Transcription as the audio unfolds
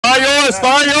yours.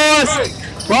 5 yards.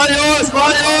 5 yards.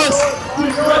 5 yards.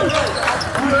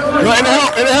 Go in the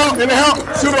help. In the help. In the help.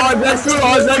 Shoot it, RJ. Shoot it,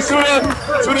 RJ. Shoot it.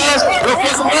 Shoot it. Go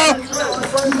force him out.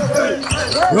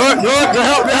 Good. Good. Good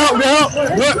help. Good help. Good help.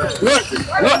 Good. Good.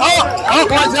 Good. Up,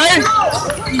 RJ.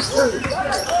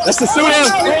 That's the shooter.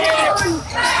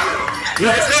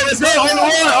 Yeah, let's go. On the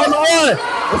one. On the one.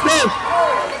 Let's go.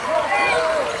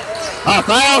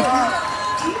 Foul.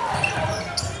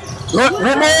 Good.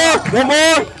 One more. One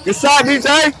more. Good shot, DJ.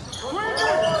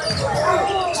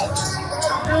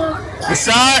 Good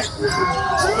shot.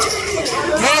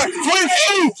 Good.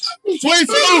 22.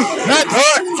 22. Back.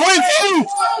 Good.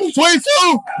 22.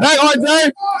 22. Back, RJ.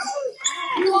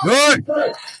 Good.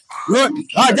 Good.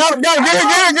 All right, got him. Get it.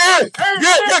 Got him.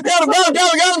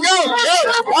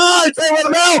 All right, can't let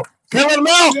him out. Can't let him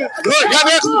out. Good. Got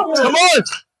that. Come on.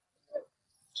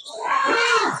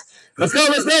 Let's go.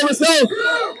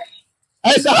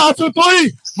 Hey, so high 2-3.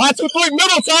 High 2-3.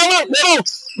 Middle, Tyler. Middle.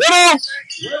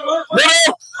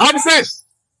 Opposite.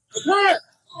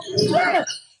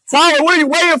 Tyler, what are you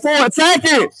waiting for? Attack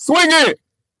it. Swing it.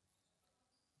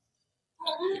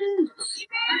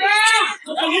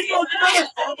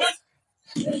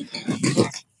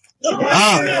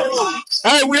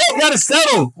 Hey, we don't gotta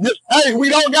settle. Hey, we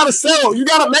don't gotta settle. You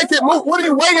gotta make it move. What are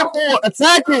you waiting for?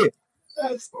 Attack it.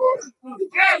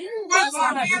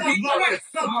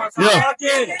 Yeah.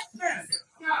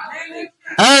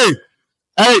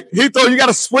 Hey, Heathrow, you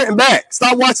gotta sprint back.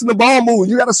 Stop watching the ball move.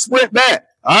 You gotta sprint back.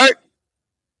 All right.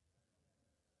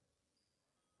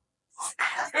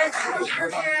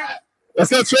 Let's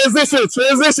go transition.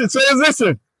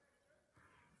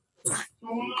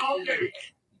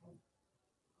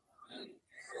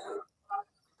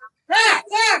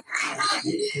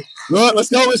 Good, let's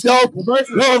go. Reverse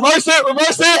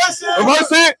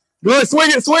it. Good, swing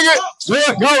it.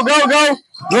 Good, go.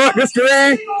 Good, good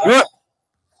screen. Good.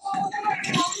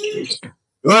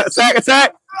 Good,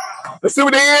 attack. Let's see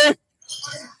what they in.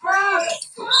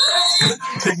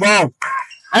 Kick ball.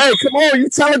 Hey, come on, you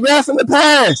telegraphing the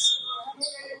pass.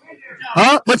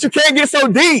 Huh? But you can't get so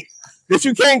deep.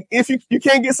 You can't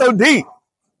get so deep.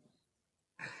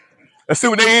 Let's see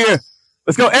what they in.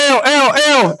 Let's go. L.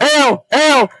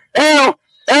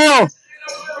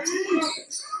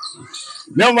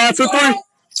 Never mind. 2-3.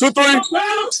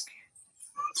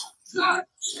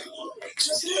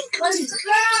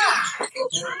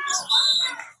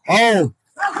 Oh.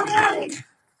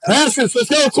 Passes. Let's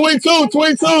go. 22.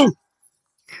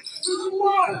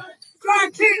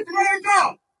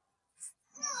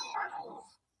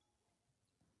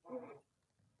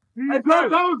 Good.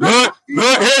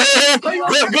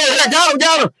 Got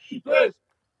him.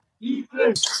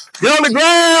 Get on the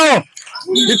ground.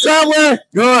 Get Tyler.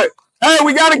 Good. Hey,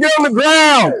 we got to get on the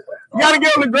ground.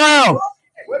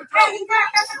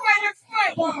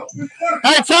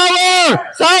 Hey,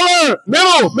 Tyler.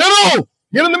 Middle.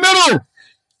 Get in the middle.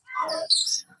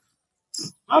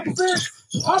 Opposite.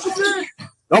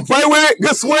 Don't play with it.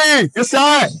 Good swing. Good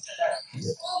shot.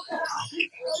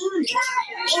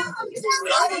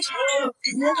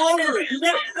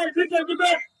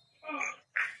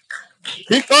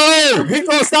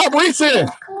 Heathrow, stop reaching.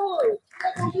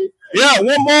 Yeah,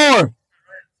 one more.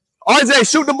 RJ,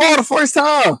 shoot the ball the first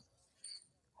time.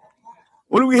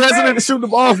 What are we hesitant to shoot the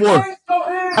ball for?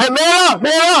 Hey, man up.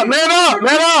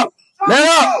 5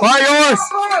 yards.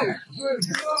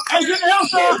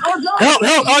 Help,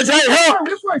 RJ, help.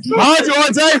 Behind you,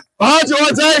 RJ.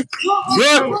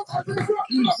 Good.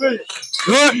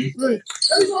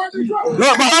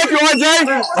 Behind you, RJ.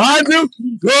 Behind you.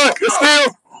 Good. Good steal.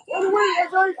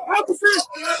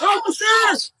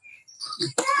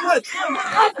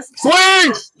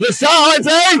 Swing. Good shot,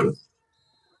 RJ.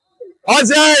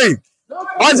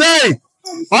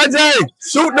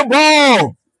 Shoot the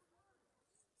ball.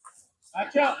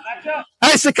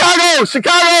 Hey, Chicago.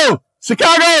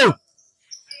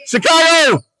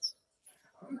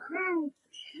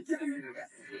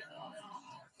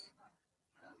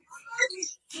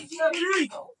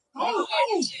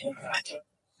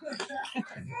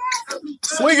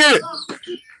 Swing it.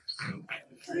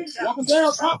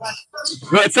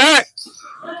 Good attack.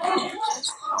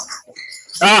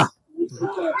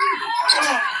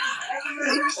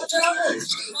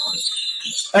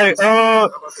 Hey,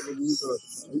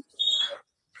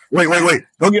 wait.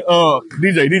 Go get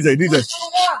DJ.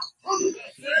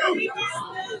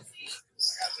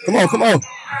 Come on.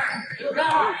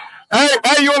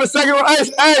 Hey, you on the second one?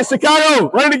 Hey, Chicago,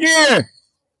 run it again.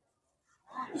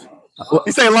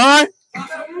 You say line?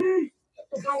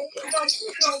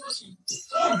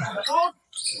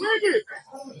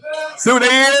 See what they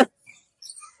in?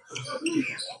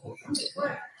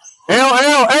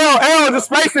 L. Just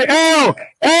space it. L.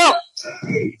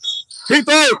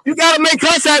 Heathrow, you got to make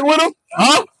contact with him.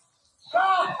 Huh?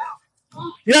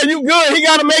 Yeah, you good. He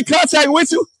got to make contact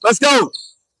with you. Let's go.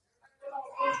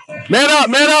 Man up.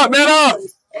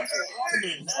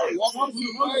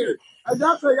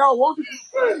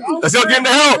 Let's go get him the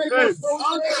help.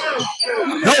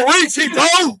 Don't reach,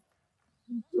 Heathrow.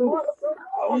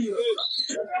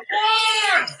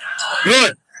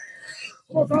 Good.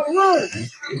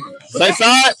 Stay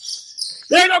side.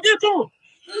 There you go, get to him.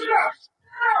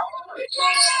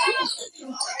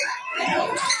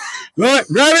 Good,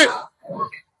 grab it.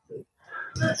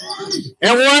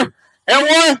 And one.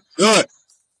 Good.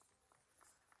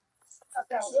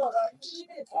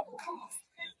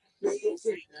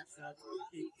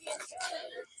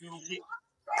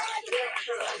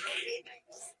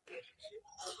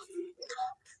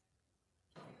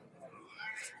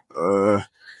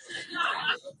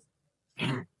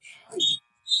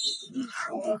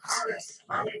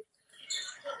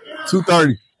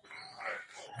 $230.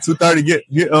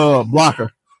 Get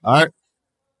blocker. All right.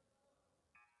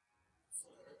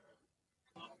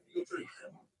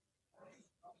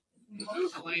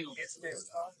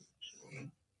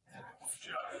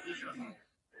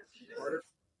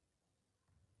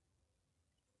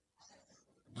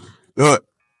 Good.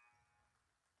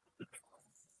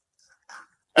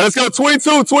 And let's go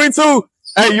 22.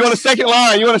 Hey, you on the second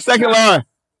line.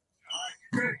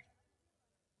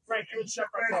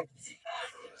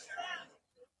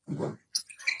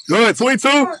 Good, 22.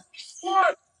 Over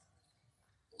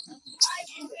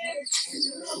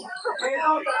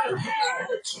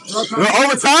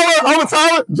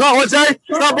Tyler. Drop one, Jay.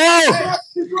 Stop ball.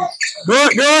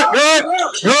 Good.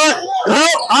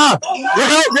 Help.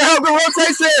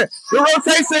 Good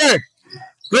rotation.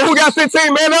 Good, who got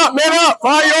 15? Man up.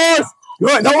 5 yards.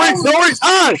 Good, don't reach.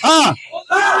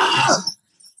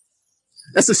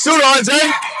 That's a shooter, RJ.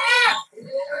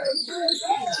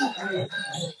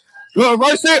 Good,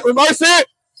 reverse it.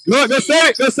 Good, go set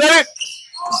it.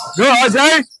 Good,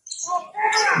 RJ.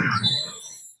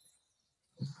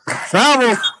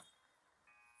 Travel.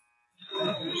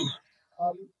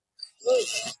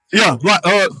 Yeah,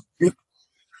 right.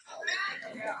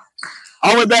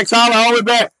 All the way back, Tyler. All the way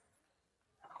back.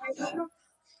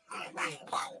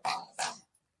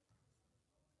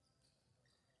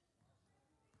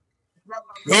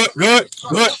 Good.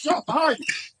 Drop,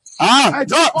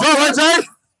 RJ.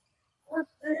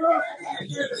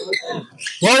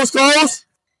 Close.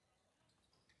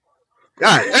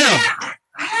 God damn.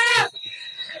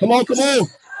 Come on.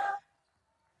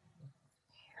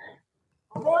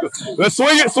 Let's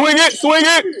swing it.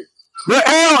 Good,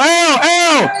 L.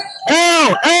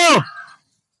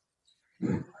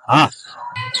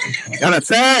 Got a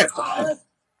tag.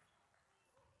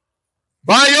 5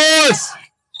 yards.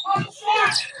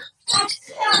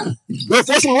 Good,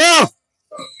 force him left.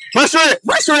 Pressure it.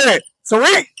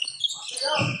 Tyrek.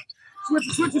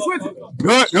 Switch it.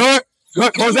 Good.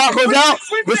 Goes out.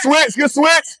 Good switch.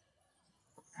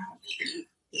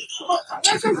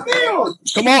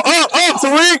 Come on, up,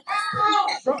 Tyrek.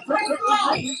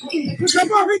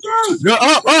 Good,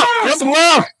 up.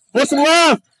 Put some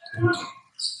left.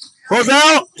 Goes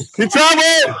out. Keep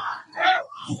traveling.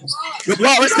 Good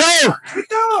block. Let's go.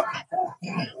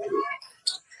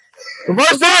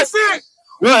 Reverse that.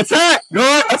 Good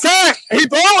attack. He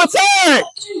throw attack.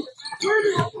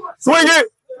 Swing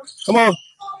it. Come on.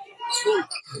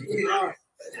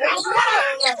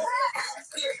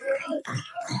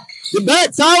 Get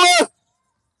back, Tyler.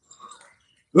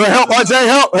 Good, help, RJ.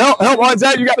 Help,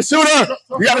 RJ. You got the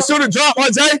shooter. Drop,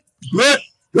 RJ. Good.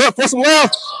 Put some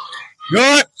left.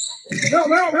 Good.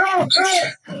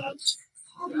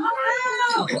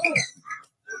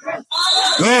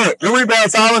 Help. Good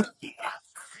rebound, Tyler.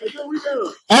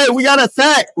 Hey, we got to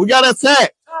attack.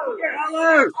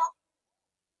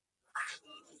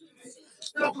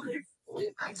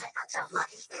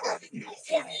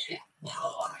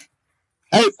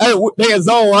 Hey, they in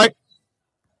zone, right?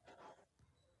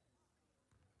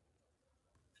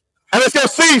 Hey, let's go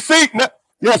C.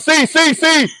 Yeah, C.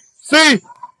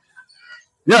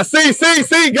 Yeah, C.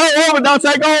 Go over,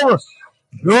 Donte, go over.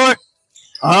 Good.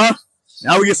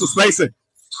 Now we get some spacing.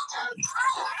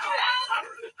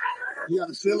 You got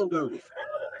to seal him, though.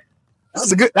 I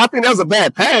think that was a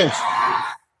bad pass.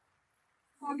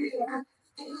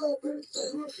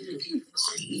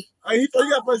 Hey, you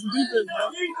got to play some defense,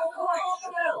 man.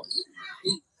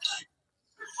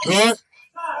 Good.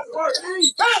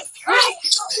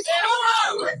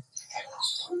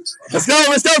 Let's go.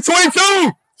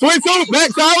 22. Back,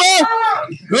 Tyler.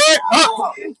 Good.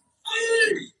 Up.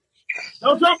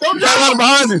 Don't jump. Got a lot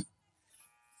behind you.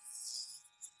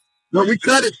 No, we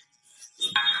cut it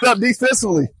up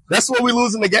defensively. That's what we're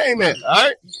losing the game at, all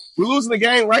right? We're losing the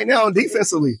game right now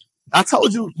defensively. I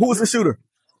told you who was the shooter.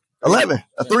 11,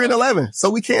 a 3 and 11. So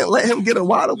we can't let him get a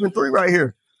wide open 3 right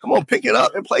here. Come on, pick it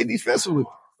up and play defensively.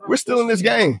 We're still in this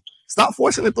game. Stop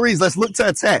forcing the threes. Let's look to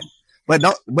attack. But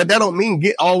that don't mean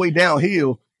get all the way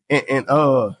downhill and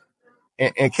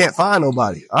can't find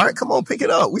nobody. All right, come on, pick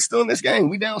it up. We still in this game.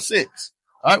 We down 6.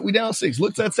 All right, we down 6.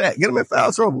 Look to attack. Get them in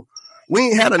foul trouble. We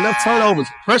ain't had enough turnovers.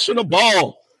 Pressure the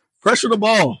ball. Pressure the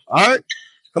ball. All right,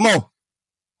 come on.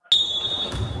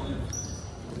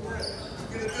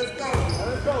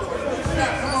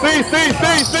 See.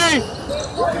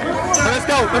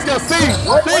 Let's go. See.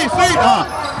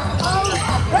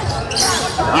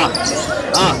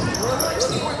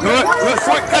 Good.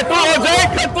 Cut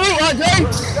through, RJ.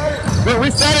 Good,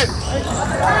 reset it.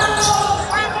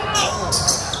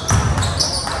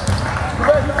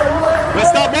 Let's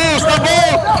stop ball.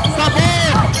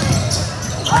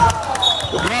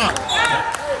 Good block.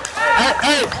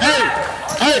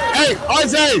 Hey,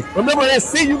 RJ, remember in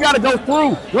C, you got to go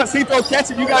through. Once Heathrow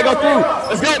catch it, you got to go through.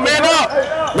 Let's go, man up.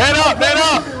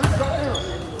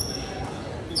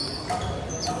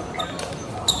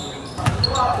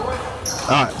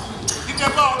 All right. Get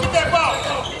that ball.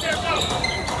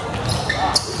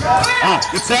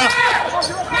 Good tap.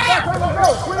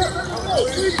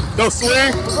 Go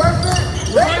swing.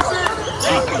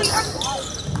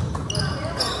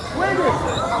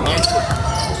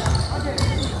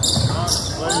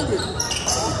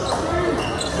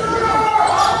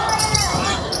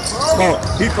 Come on,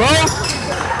 he throws.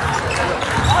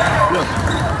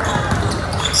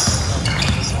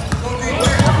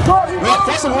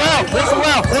 Force him around.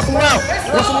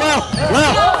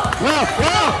 Left.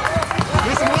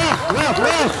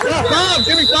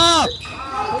 Give me 5.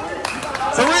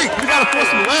 Tariq, you gotta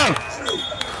force him around.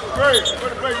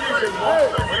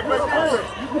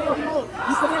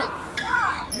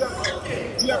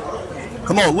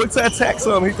 Come on, look to attack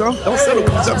some, Heathrow. Don't settle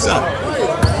with the jump shot.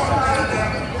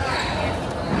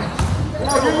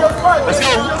 Let's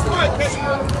go.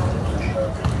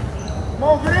 Come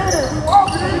on, get in. We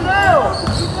walking in now.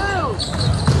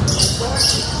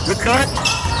 Good cut.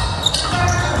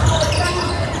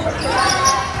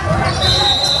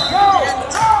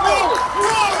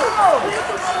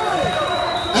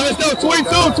 And let's go, 22.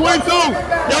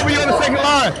 Kelby on the second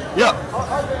line. Yep.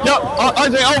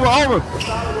 RJ, over.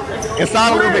 Inside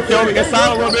a little bit, Kelby. Inside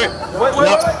a little bit.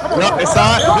 Yep,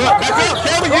 inside. Good. Back up,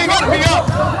 Kelby. You ain't got to be up.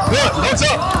 Good. What's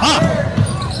up?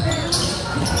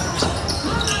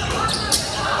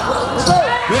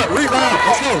 Good. Rebound.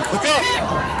 Let's go. Look up.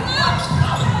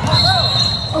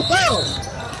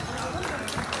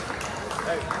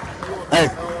 Hey,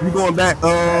 you going back,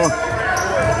 Corey,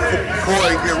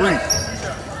 get reached.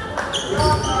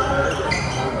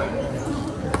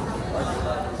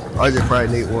 I just probably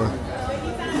need one.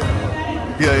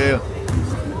 Yeah.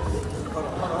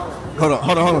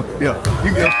 Hold on. Yeah,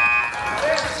 you go.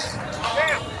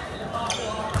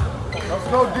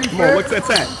 Come on, what's that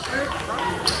attack?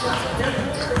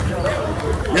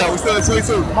 Yeah, we still at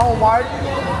 22. Come on, White.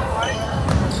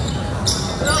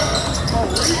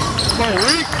 Come on,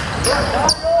 Reek.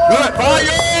 Good, 5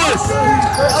 yards.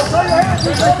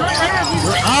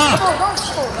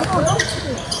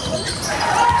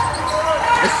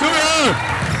 It's too early.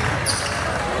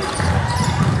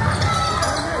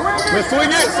 Let's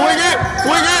swing it.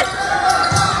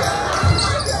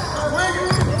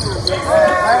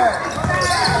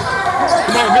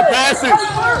 Come on, good passes.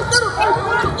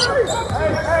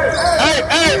 Hey.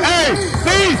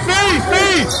 See.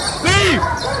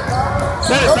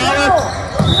 Set it, Tyler.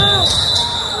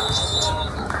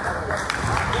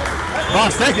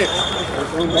 5 seconds.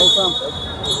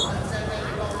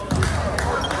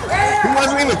 He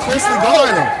wasn't even closely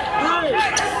guarding him.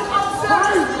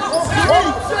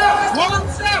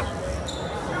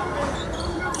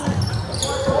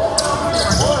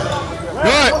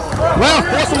 Good. Left.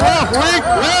 Force him left. Link.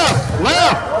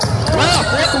 Left.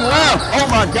 Force him left. Oh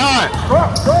my God.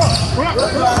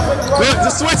 Good.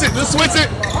 Just switch it.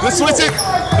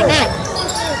 Come on.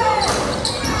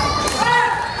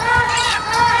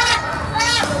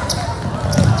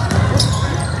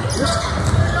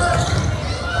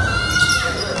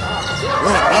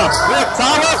 Good.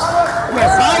 Tyler. Come on,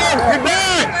 Tyler. Get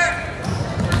back.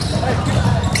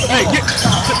 Hey,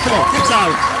 come on. Get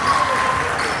Tyler.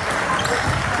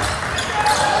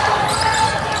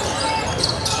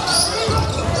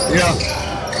 Yeah.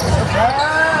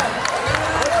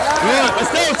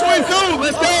 Let's go, 22.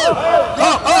 Let's go.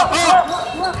 Up.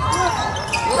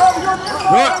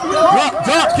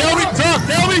 Drop, Kelby.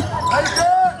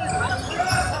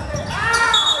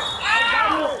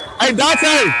 Hey,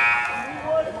 Donte.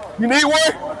 You need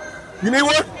one? You need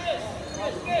one?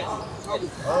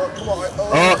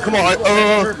 Come on,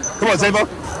 Jaevyon.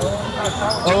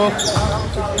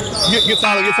 Get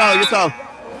Tyler.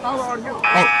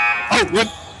 Good.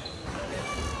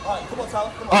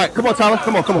 All right, come on, Tyler.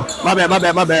 Come on. My bad. I'm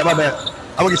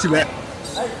gonna get you back.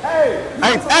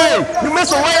 Hey, you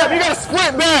missed a layup. You gotta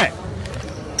sprint back.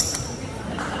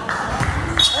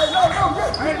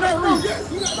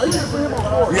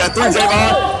 You got 3,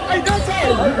 Jaevyon.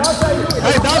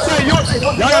 Hey, Donte,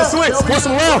 y'all gotta switch. Put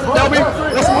some left, Kelby.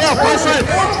 Put some left. Push it.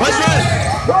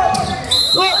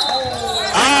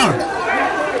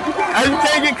 Hey, you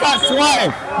can't get caught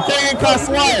swatting.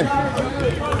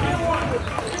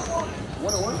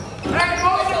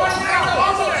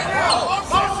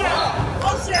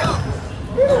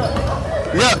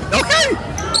 Yeah, okay.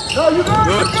 No, you got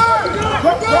good.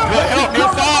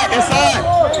 Inside.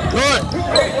 Good.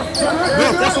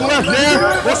 Put some left, Jaire.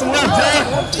 Put some left.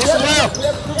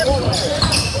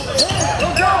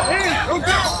 Don't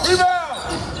go. Rebound.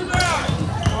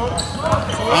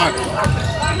 All right.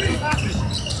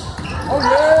 Oh,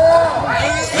 yeah.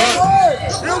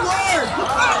 Good work.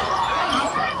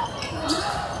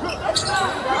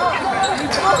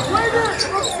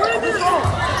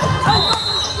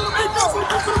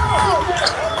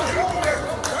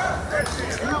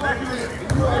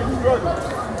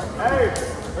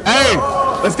 Hey,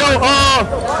 let's go.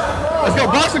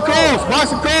 Box and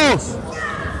calls.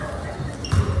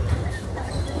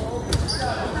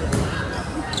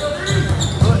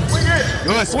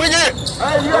 Good, swing it.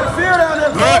 Hey, you got to fear down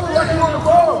there, bro. Like you on the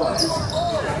ball.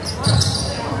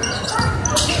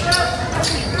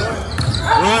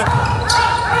 Good.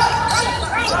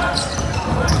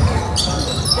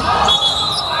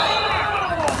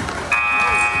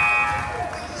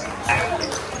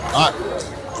 All right,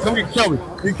 come get Kelby.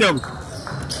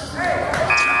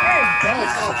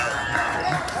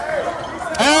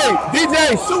 Hey, DJ,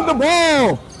 shoot the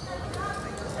ball.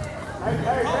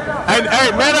 Hey,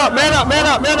 man up. Yep. Man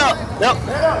up.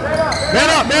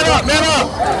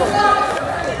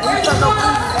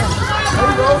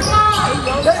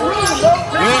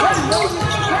 Good.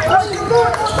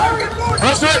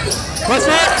 Press it.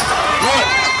 Good.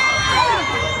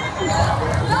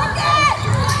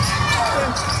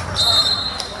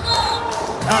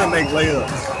 Gotta make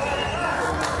layups.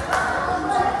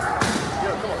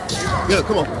 Yeah,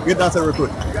 come on. Get Donte real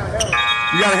quick.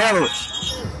 You gotta handle it.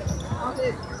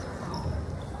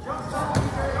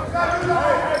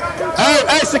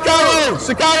 Hey,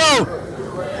 Chicago.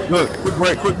 Good. Quick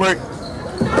break. Good.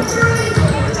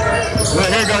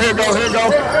 Here you go.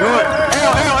 Good.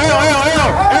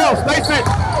 L. Stay fit.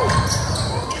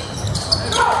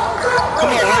 Come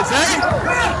on, RJ.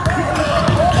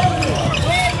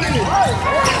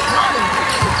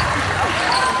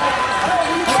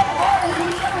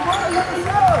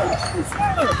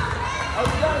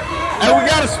 And we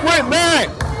got to sprint back.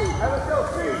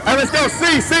 And let's go.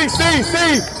 C. Take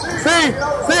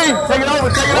it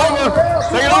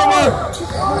over.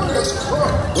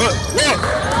 Look.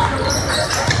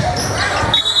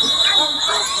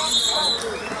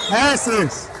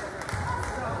 Passes.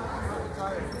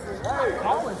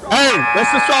 Hey,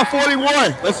 let's just try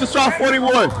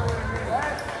 41.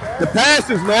 The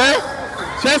passes, man.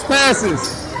 Chest passes.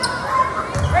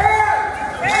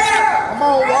 Come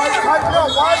on, White. Tighten up,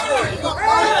 White.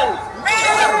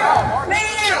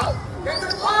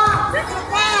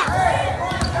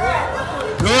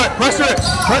 Good. Pressure it.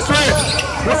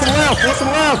 Put some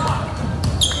left.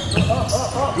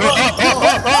 Good.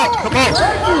 Up. Come on.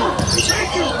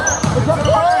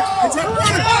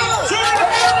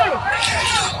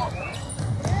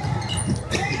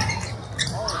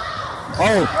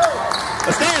 Oh.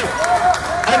 Let's go.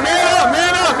 Hey, man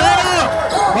up.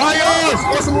 Myers.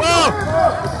 Put some love.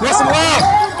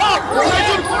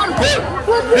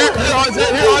 Here,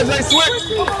 RJ, switch.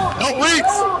 Don't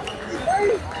reach.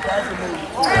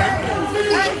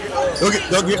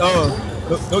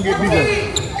 Go get DJ.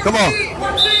 Come on.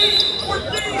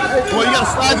 Boy, you gotta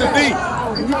slide your feet.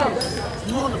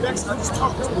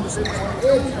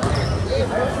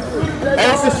 Hey,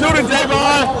 it's the shooting,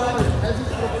 Jaevyon.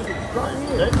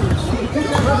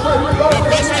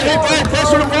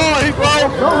 Pressure the ball.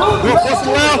 Good, put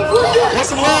some left.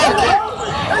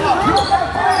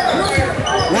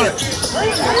 What?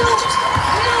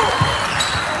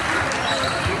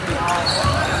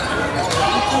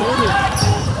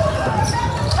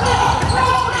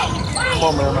 Come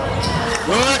on, man.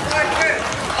 Good.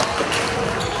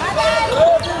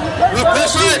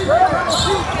 Press it.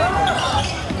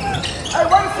 Hey,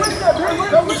 why the switch that big?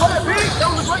 That was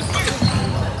a great switch.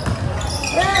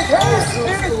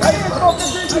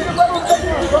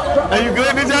 Are you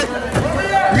good, DJ?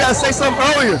 You gotta say something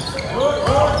earlier.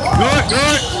 Good,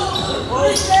 good.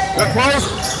 Good close.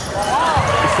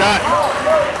 Good shot.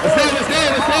 Let's stand.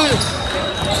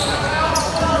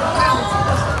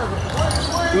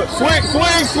 Good. Swing.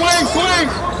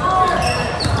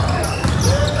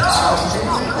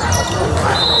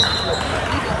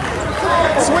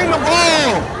 Swing the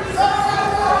ball.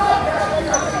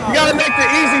 You gotta make the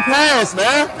easy pass,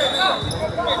 man.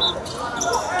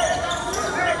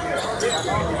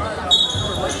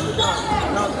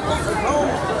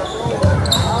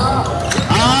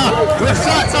 Good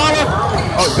shot, Tyler.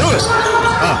 Oh, good.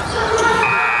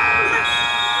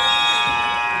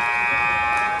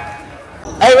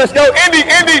 Hey, let's go. Indy.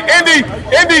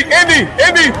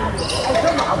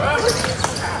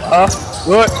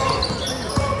 Good.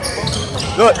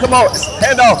 Good. Come on.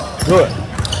 Hand off. Good.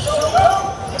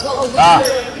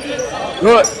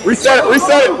 Good. Reset it.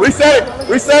 Reset it.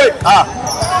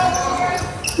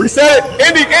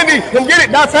 Indy. Come get it,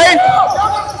 Donte.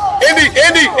 Indy.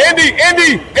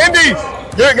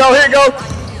 Here it go.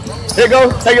 Take it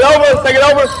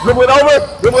over. Dribble it over.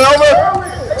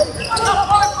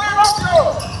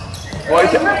 Boy,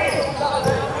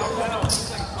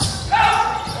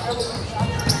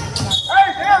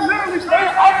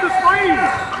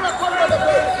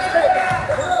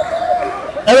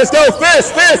 hey, let's go.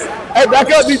 Fist. Hey,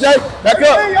 back up, DJ. Back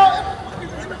up.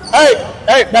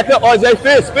 Hey, back up, RJ.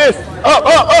 Fist. Up.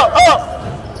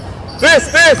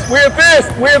 Fist. We're in fist.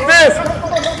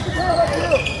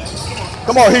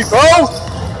 Come on, Heathrow.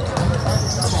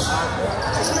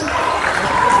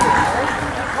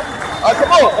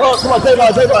 Come on,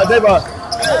 Jaevyon.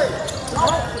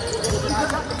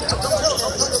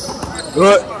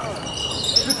 Good.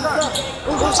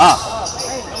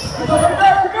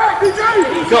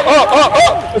 Go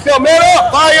up. Let's go, man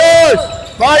up. 5 yards.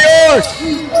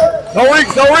 No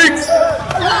reeks.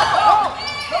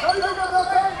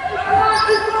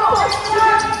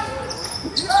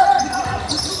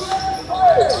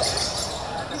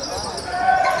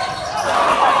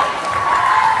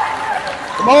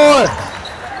 Come on.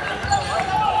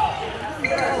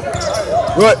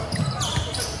 Good.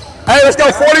 Hey, let's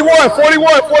go. 41.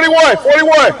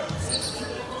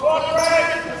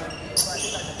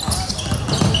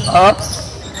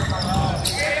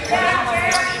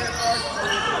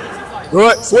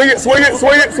 Good. Swing it.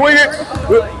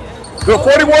 Good.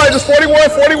 41. Just 41.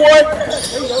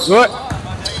 Good.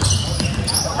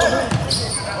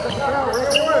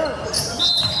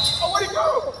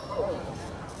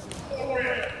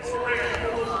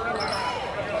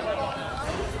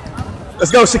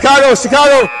 Let's go, Chicago.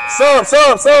 Sub.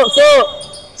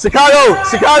 Chicago.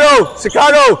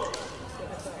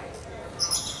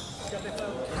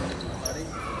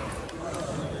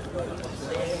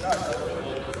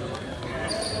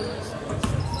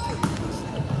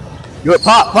 Good,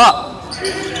 pop.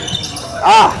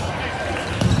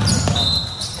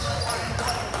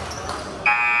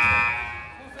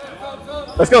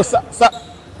 Let's go, stop.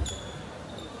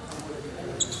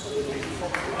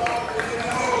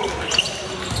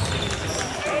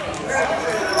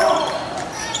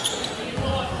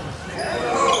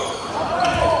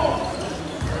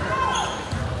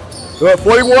 Good,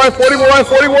 41. Up.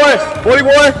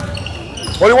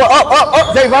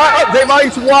 Jaevyon,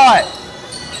 you too wide.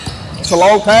 It's a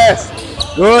long pass.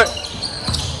 Good.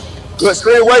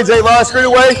 Screen away, Jaevyon. Screen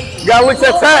away. You gotta look to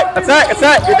attack. Get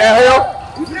downhill.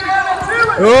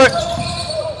 Good.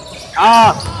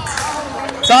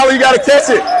 Tyler, you gotta catch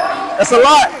it. That's a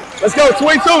lot. Let's go.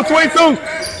 22.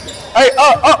 Hey,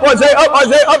 up, RJ.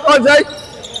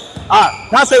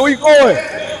 Donte, where you going?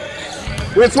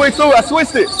 We're in 22. I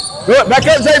switched it. Good. Back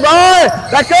up, Jaevyon.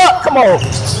 Back up. Come on.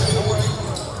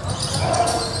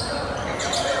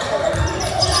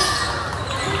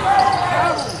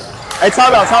 Hey,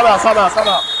 time out. Huh?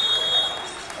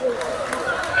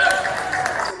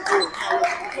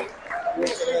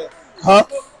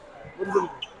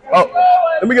 Oh,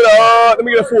 let me get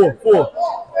a four.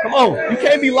 Come on, you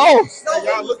can't be lost. Hey,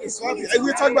 y'all looking sloppy. Hey,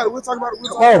 we'll talk about it.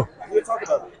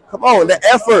 Come on, the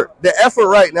effort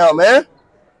right now, man.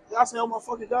 Y'all say on my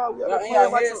fucking job. Y'all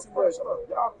playing like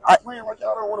y'all playing like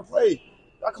y'all don't want to play.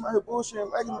 Y'all come out here bullshitting,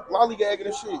 lollygagging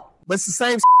and shit. But it's the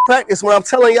same practice when I'm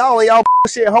telling y'all and y'all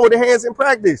bullshit holding hands in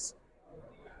practice.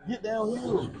 Get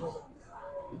downhill.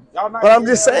 Y'all not. But I'm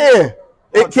just saying,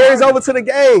 it carries over to the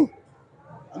game.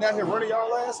 And out here running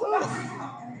y'all ass up.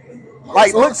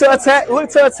 Like look to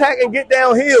attack and get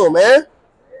downhill, man.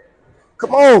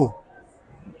 Come on.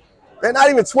 They're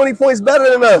not even 20 points better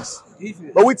than us.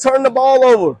 But we turn the ball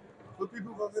over.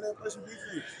 people gonna get that play some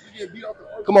defense. We get beat off the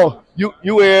first. Come on. You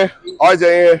in.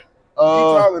 RJ in. I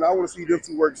want to see them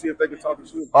two work, see if they can talk to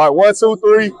shoot. All right, 1, 2,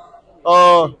 3,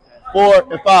 4,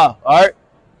 and 5. All right.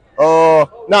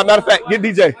 Nah, matter of fact, get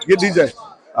DJ. Get DJ.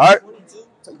 All right.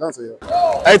 Take Donte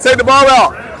out. Hey, take the ball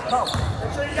out.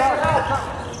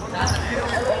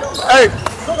 Hey.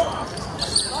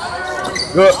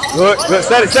 Good.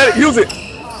 Set it. Use it.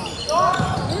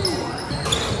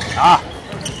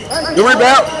 Good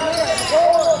rebound.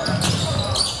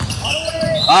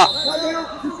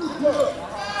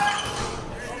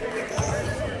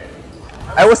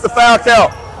 Hey, what's the foul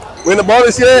count? We in the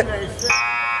bonus yet?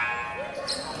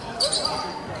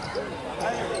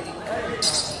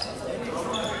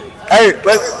 Hey,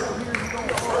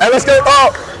 let's go.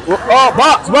 Box.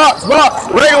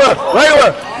 Regular.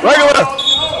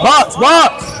 Box.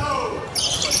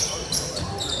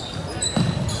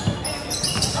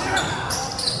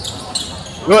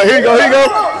 Good, here you go.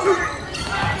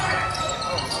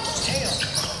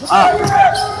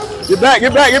 Get back.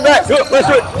 Good,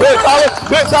 pressure it. Good,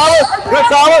 solid.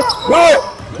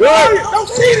 Good. Don't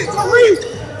cheat it, Tariq.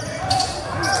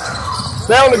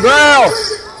 Stay on the ground.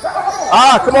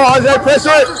 Come on, RJ,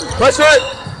 pressure it.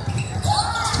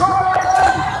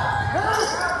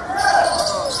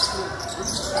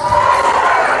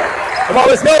 Come on,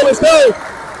 let's go.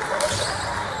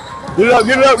 Get it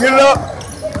up.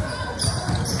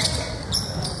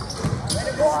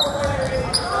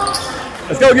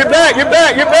 Let's go, get back.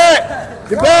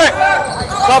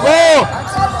 Stop ball.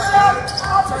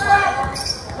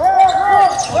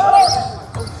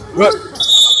 Good.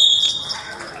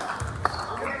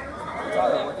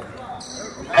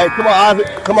 Hey, come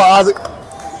on, Isaac.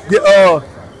 Get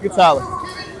Tyler.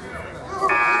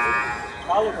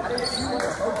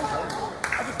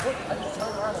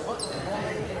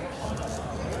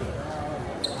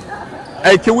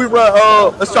 Hey, can we run,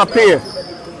 let's try pin.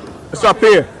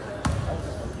 Pin.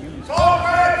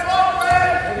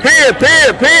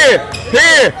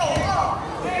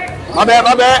 My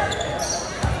bad.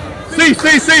 C.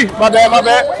 My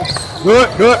bad. Good.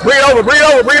 Bring it over.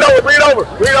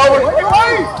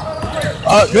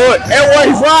 Good. And what?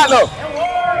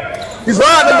 He's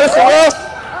riding him. Mr. Ruff.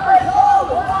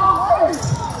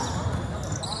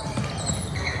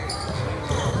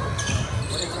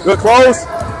 Good close.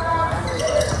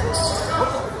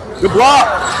 Good block.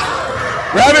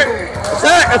 Grab it.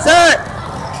 Attack.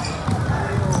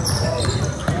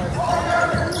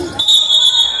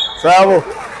 Travel.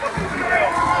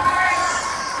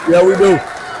 Yeah, we do.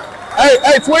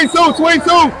 Hey, 22.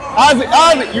 Isaac,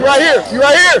 you right here.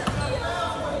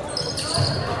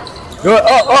 Good,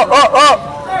 up.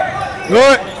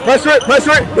 Good, pressure it.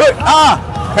 Good,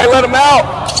 can't let him out.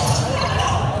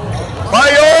 By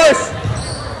yours.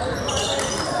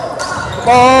 Come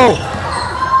on.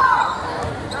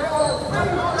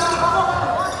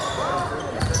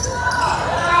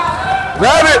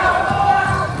 Grab it.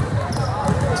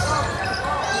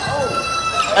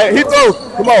 Hey, Heathrow,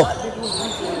 come on.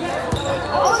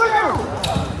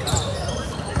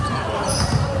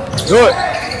 Good.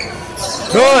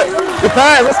 Good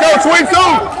pass. Let's go. 22.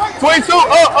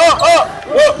 Up.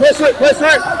 Pressure it.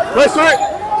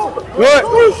 Good.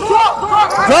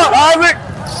 Jump, Isaac.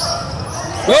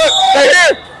 Good. Stay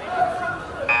here.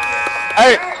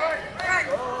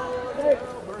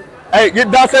 Hey, get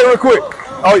Donte real quick.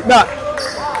 Oh, not.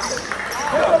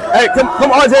 Hey,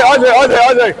 come RJ.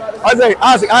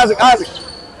 Isaac.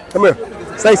 Come here.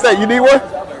 Stay. You need one?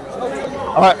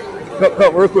 All right.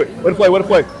 Come real quick. Way to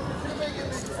play.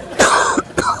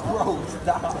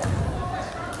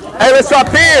 Hey, let's try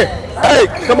pin. Hey,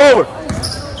 come over.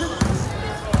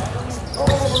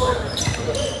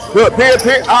 Good, pin.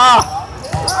 Pin.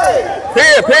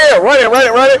 Run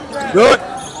it. Good.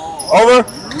 Over.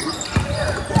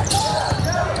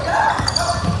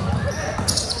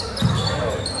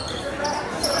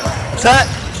 Attack.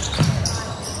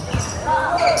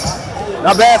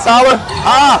 Not bad, solid.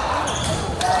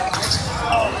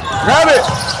 Grab it.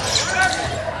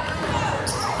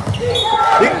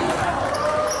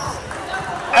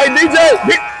 Hey, DJ,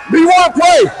 B1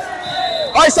 play.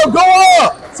 All right, so go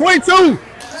up. 22.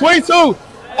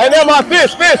 And then my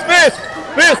fist. Up.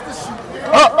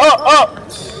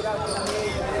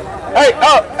 Hey,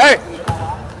 up.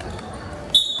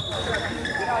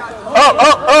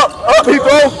 Up,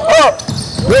 people. Up.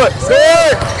 Good. Stay.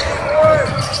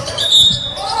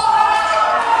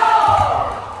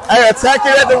 Hey, attack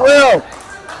it at the rim.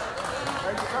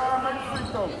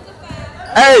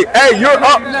 Hey, you're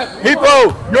up.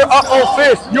 Heathrow, you're up on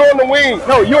fist. You're on the wing.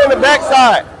 No, you're on the back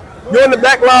side. You're on the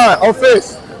back line on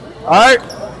fist. All right?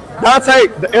 Donte,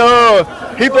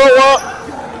 he throw up.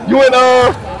 You in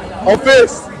on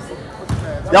fist.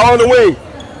 Y'all on the wing.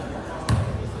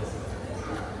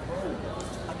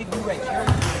 I think you right here.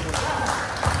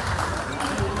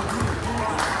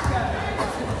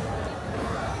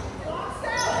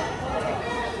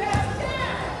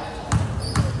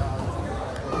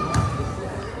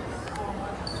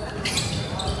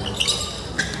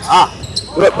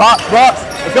 Good, box.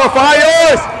 Let's go, find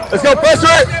yours. Let's go, pressure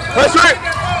it.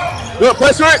 Good,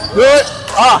 pressure it. Good.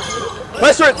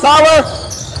 Pressure it, Tyler.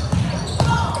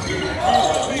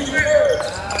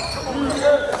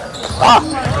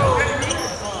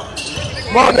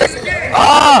 Come on, Nick.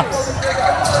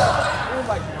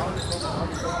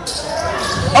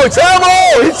 Oh,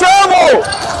 he traveled.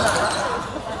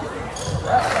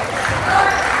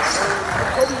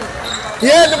 He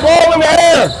had the ball in the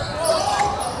air.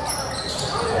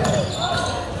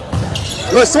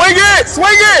 Look, swing it!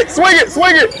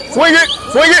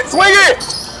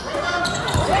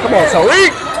 Come on,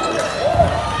 Tariq!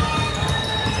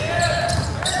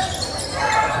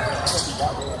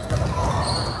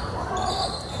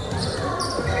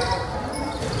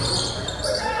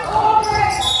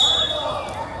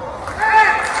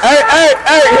 Hey,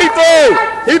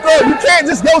 Heathrow! You can't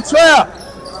just go trap!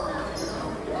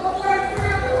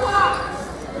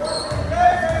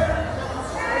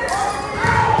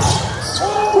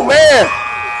 Man.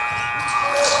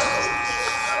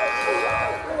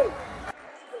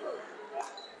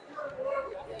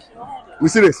 We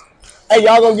see this. Hey,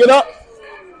 y'all gonna get up?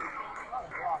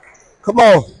 Come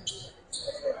on.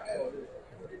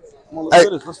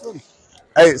 Let's finish.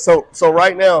 Hey, so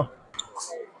right now,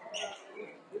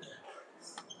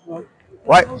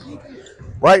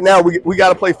 right now we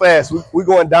gotta play fast. We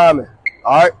going diamond.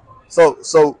 All right. So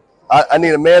I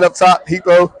need a man up top.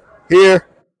 Heathrow here.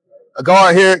 A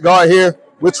guard here.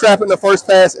 We're trapping the first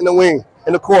pass in the wing,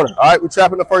 in the corner. All right, we're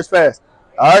trapping the first pass.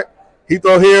 All right,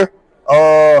 Heathrow here.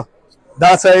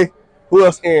 Donte, who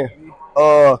else in?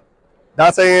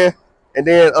 Donte in, and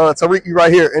then Tariq, you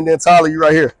right here, and then Tyler, you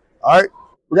right here. All right,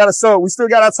 we got a sub. We still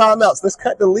got our timeouts. Let's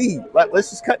cut the lead. Let's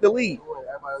just cut the lead.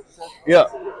 Yeah,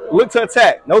 look to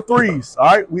attack. No threes. All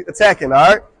right, we attacking. All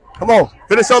right, come on.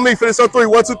 Finish on me. Finish on 3.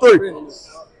 1, 2, 3.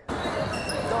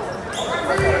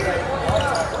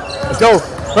 Let's go.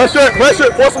 Pressure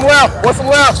it. Force them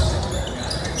left.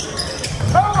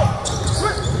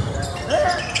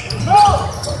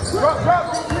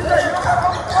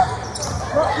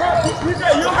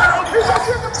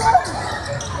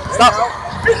 Stop.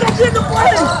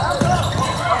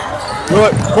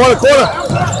 Good. Corner.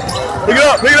 Pick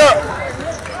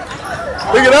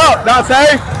it up, Donte.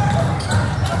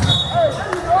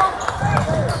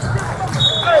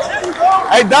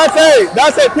 Hey,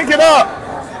 Donte, pick it up.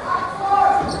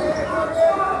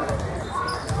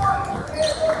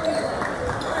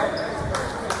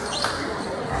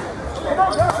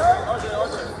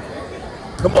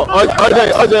 Come on, RJ.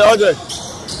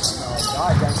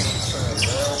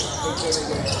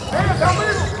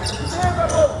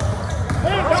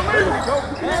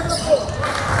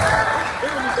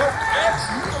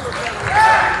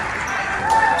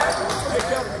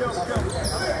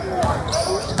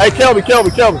 Hey, Kelby.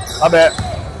 My bad.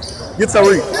 Get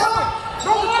Tariq.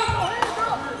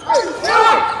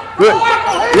 Good.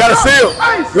 You got a seal.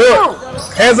 Good.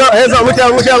 Hands up. Look at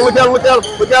him.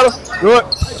 Good.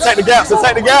 Attack the gaps.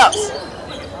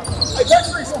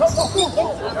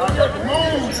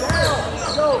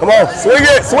 Come on. Swing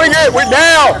it. We're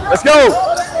down. Let's go.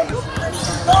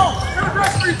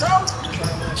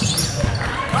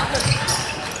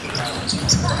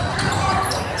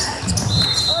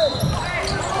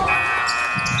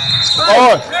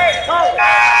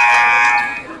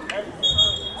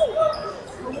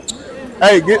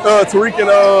 Hey, get Tariq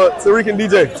and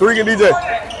DJ. DJ.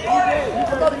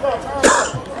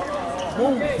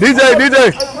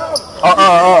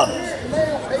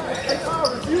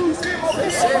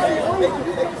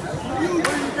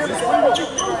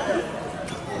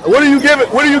 What are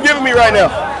you giving me right now?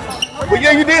 Well,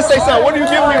 yeah, you did say something. What are you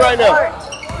giving me right now?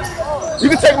 You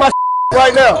can take my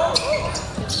right now.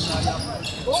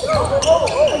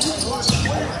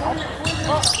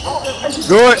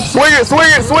 Good. Swing it.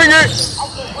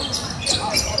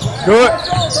 Good.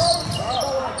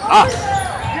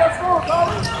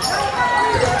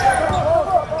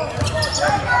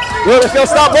 Good. Let's go.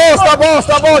 Stop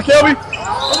ball, Kelby.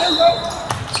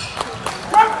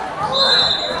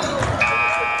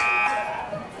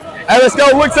 Hey, let's go.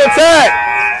 Look to attack.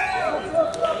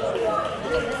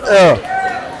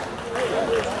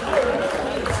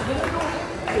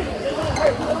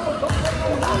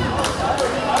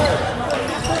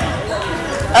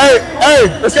 Hey, Hey,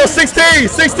 let's go 16,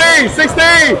 16,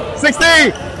 16,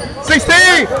 16,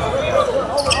 16.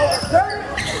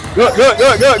 Good.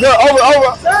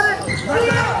 Over.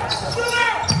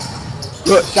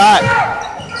 Good shot.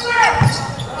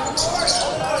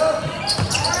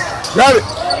 Grab it.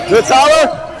 Good, Tyler.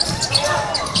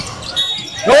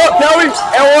 Go up, Kelby.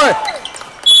 And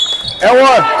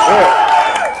one. Good.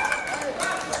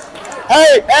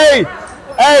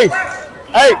 Hey.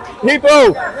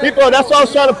 Heathrow, that's why I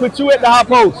was trying to put you at the high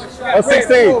post on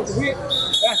 16.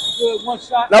 That's a good one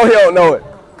shot. No, he don't know it.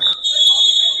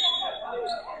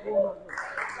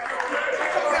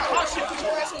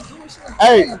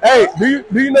 Hey, do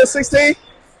you know 16?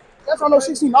 That's on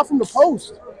 16, not from the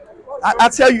post. I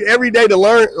tell you every day to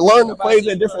learn the plays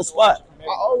at different spots. I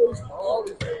always.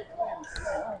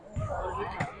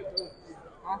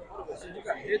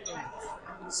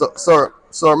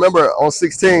 So remember on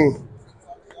 16,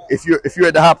 if you're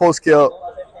at the high post kill,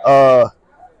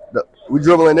 we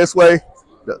dribbling this way.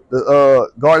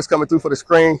 The guard is coming through for the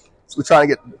screen. So we're trying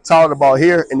to get Tyler the ball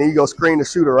here, and then you go screen the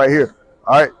shooter right here.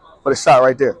 All right, for the shot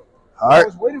right there. All right. I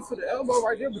was waiting for the elbow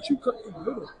right there, but you cut through the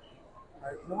middle.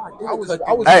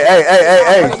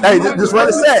 Hey, just run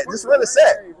the set. Just run the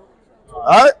set.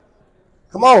 All right.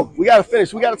 Come on, we gotta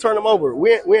finish. We gotta turn them over.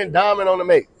 We're in diamond on the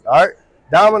make. All right,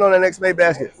 diamond on the next make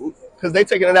basket because they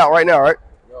taking it out right now, right?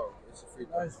 No, it's a free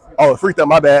throw. Oh, free throw.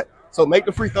 My bad. So make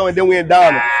the free throw and then we in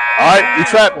diamond. All right, you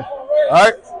trapping. All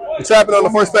right, you trapping on the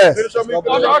first pass.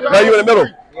 Now you in the middle.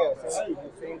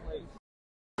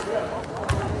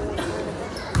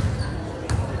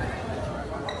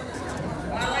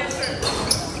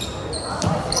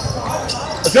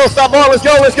 Let's go, stop ball. Let's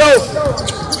go. Let's go.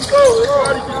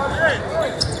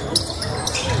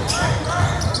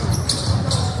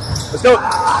 Let's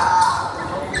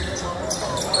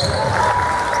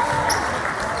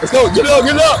go. Get it up.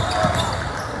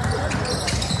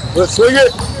 Let's swing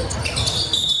it.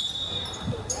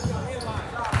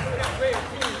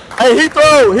 Hey,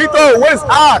 Heathrow, where's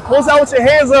I? Close out with your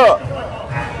hands up.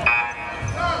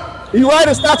 You right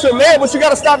to stop your man, but you got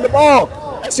to stop the ball.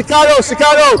 Chicago.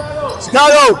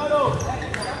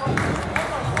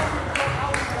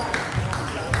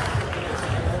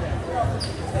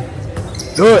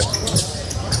 Good.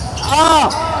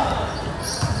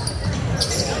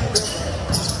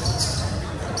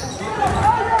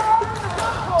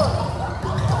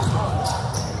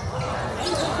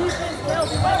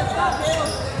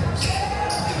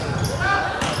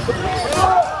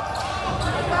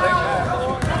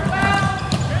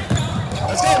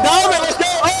 Let's go, Donovan. Let's go.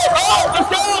 Let's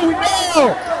go. We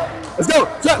down. Let's go.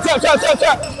 Trap.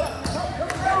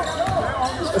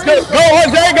 Let's go. Go,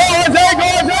 RJ.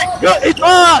 Good.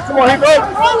 Come on, Heathrow.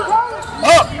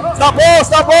 Up. Stop ball.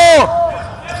 Up.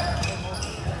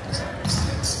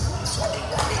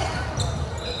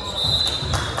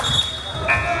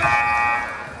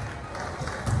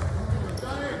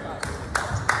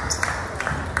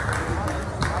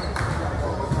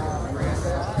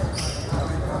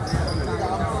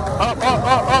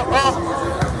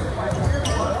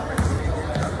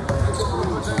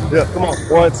 Yeah, come on.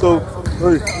 1, 2,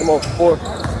 3. Come on, 4.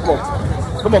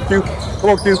 Come on, Q.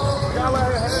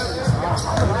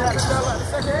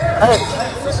 Hey.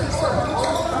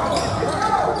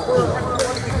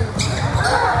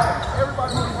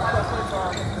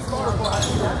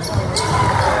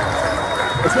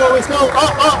 Let's go.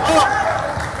 Up.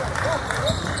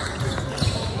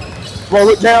 Come on,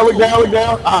 look down.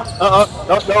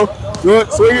 No.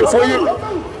 Good. Swing it.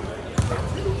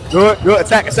 Good.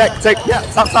 Attack. Yeah,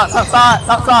 top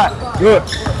side. Good.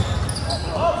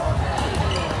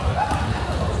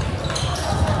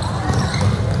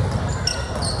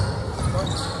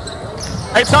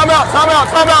 Hey, time out.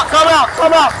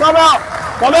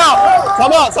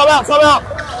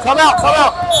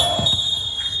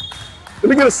 Let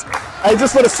me get a. Hey,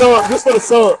 just for the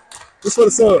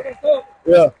sub.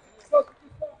 Yeah.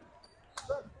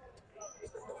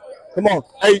 Come on.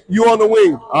 Hey, you on the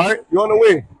wing. All right, you on the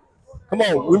wing. Come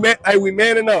on. We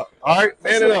manning up. All right,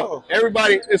 manning up.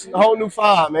 Everybody, it's a whole new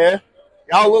 5, man.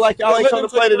 Y'all look like y'all ain't come to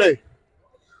play today.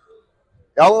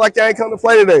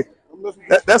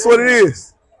 That's what it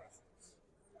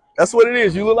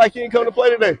is. You look like you ain't come to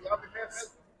play today.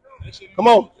 Come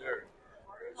on.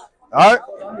 All right.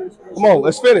 Come on,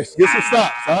 let's finish. Get some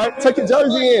stops. All right. Take your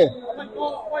jersey in.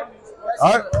 All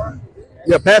right.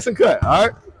 Yeah, pass and cut. All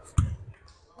right.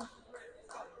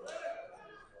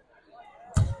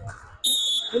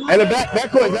 And the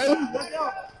back court, Jalen.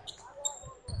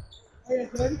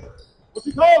 What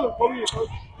you calling?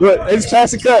 Good. Hey, just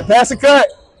pass and cut.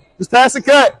 Just pass and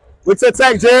cut. What's the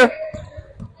attack, Jaire?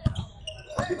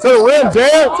 To the rim,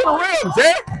 Jaire. To the rim,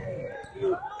 Jaire.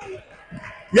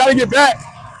 You gotta get back.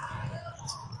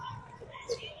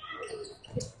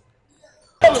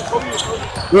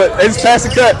 Good. They just pass the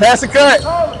cut. Pass the cut.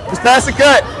 Just pass the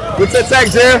cut. Good to attack,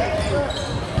 Jaire.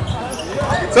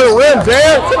 To the rim,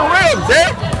 Jaire. To the rim,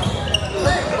 Jaire.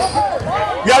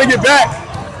 You gotta get back.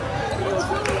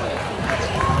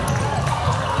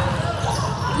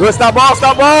 Good. Stop ball.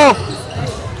 Stop ball.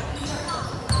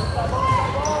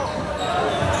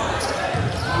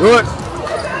 Good.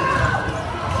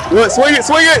 Good. Swing it.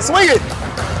 Swing it. Swing it.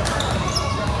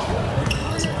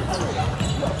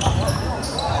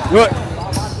 Good.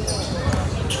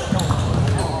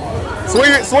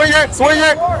 Swing it, swing it, swing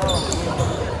it.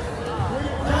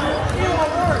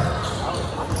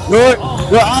 Good.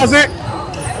 Good, Isaac.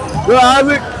 Good,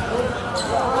 Isaac.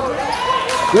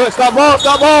 Good. Stop ball,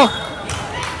 stop ball.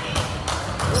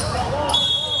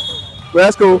 Well,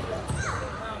 that's cool.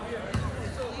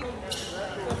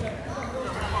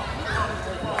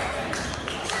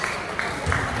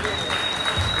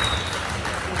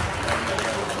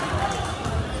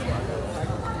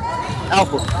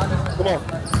 Alpha, come on.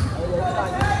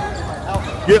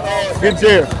 Get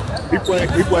Jaire. He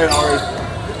playing already.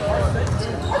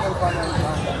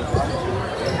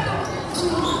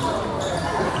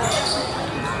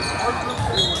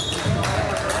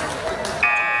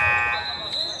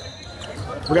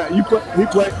 We got you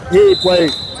play.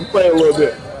 He played a little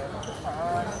bit.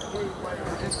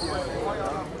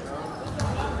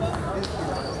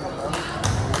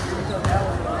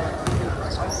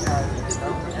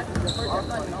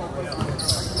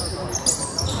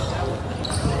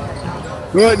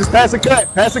 Good, just pass the cut,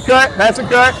 pass the cut, pass the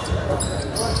cut.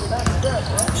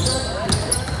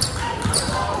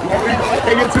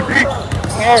 Can't get too deep.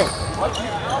 Oh.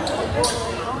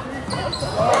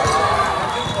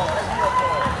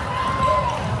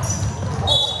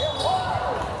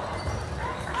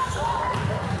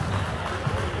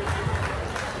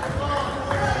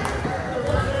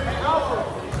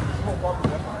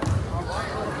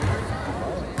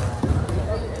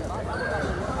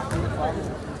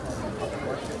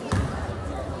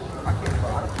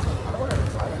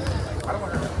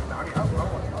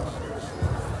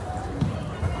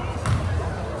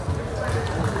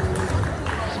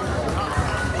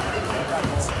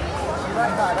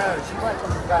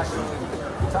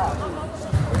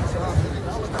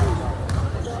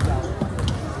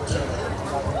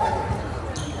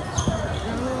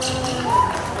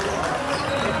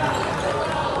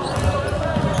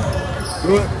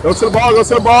 Good. Go to the ball, go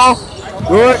to the ball.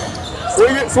 Good.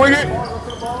 Swing it, swing it.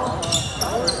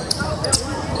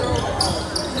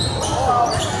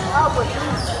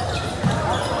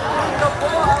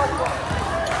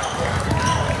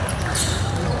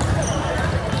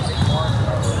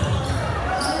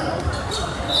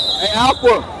 Hey,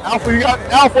 Alpha,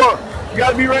 you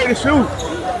got to be ready to shoot.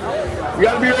 You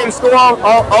got to be ready to score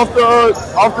off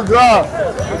the drive.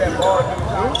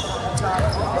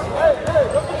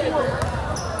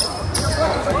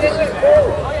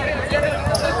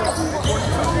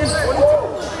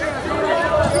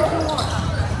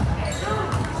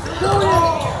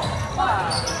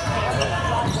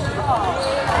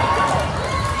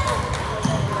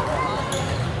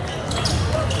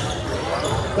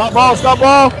 Stop ball, stop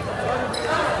ball.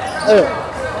 Yeah.